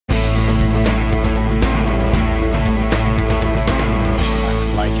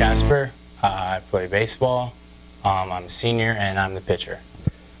play baseball. I'm a senior, and I'm the pitcher.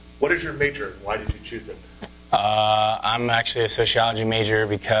 What is your major, and why did you choose it? I'm actually a sociology major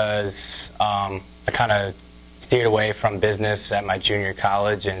because I kind of steered away from business at my junior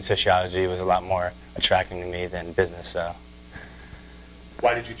college, and sociology was a lot more attracting to me than business. So,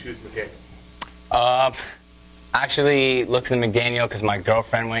 why did you choose McDaniel? Actually looked at McDaniel because my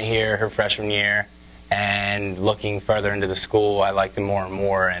girlfriend went here her freshman year, and looking further into the school, I liked it more and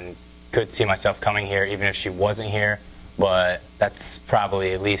more, and could see myself coming here even if she wasn't here. But that's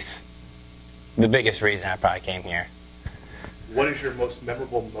probably at least the biggest reason I probably came here. What is your most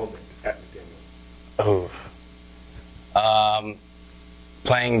memorable moment at McDaniel?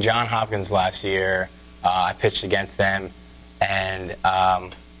 Playing John Hopkins last year, I pitched against them, and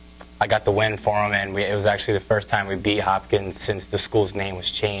I got the win for them, and it was actually the first time we beat Hopkins since the school's name was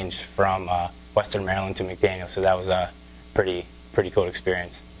changed from Western Maryland to McDaniel, so that was a pretty cool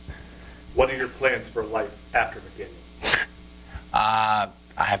experience. What are your plans for life after McDaniel?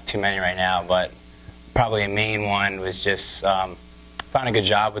 I have too many right now, but probably a main one was just find a good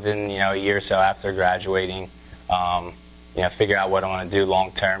job within a year or so after graduating. Figure out what I want to do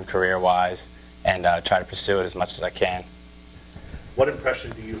long-term, career-wise, and try to pursue it as much as I can. What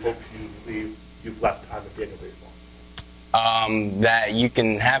impression do you hope you've left on McDaniel baseball? That you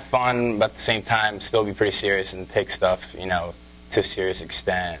can have fun, but at the same time still be pretty serious and take stuff, to a serious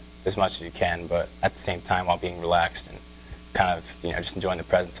extent as much as you can, but at the same time while being relaxed and kind of, just enjoying the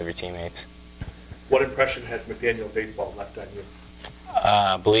presence of your teammates. What impression has McDaniel baseball left on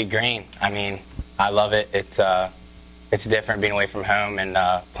you? Bleed green. I mean, I love it. It's different being away from home and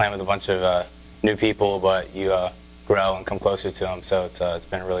playing with a bunch of new people, but you grow and come closer to them, so it's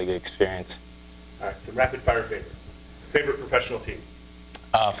been a really good experience. All right, some rapid-fire favorites. Favorite professional team?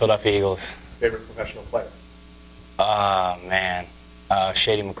 Philadelphia Eagles. Favorite professional player? Man,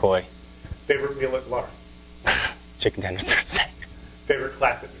 Shady McCoy. Favorite meal at Lar? Chicken tender Thursday. Favorite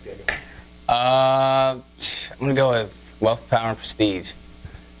class at McDaniel? I'm going to go with Wealth, Power, and Prestige.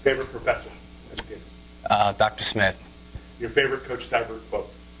 Favorite professor at McDaniel? Dr. Smith. Your favorite Coach Seibert quote?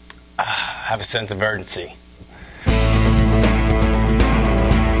 Have a sense of urgency.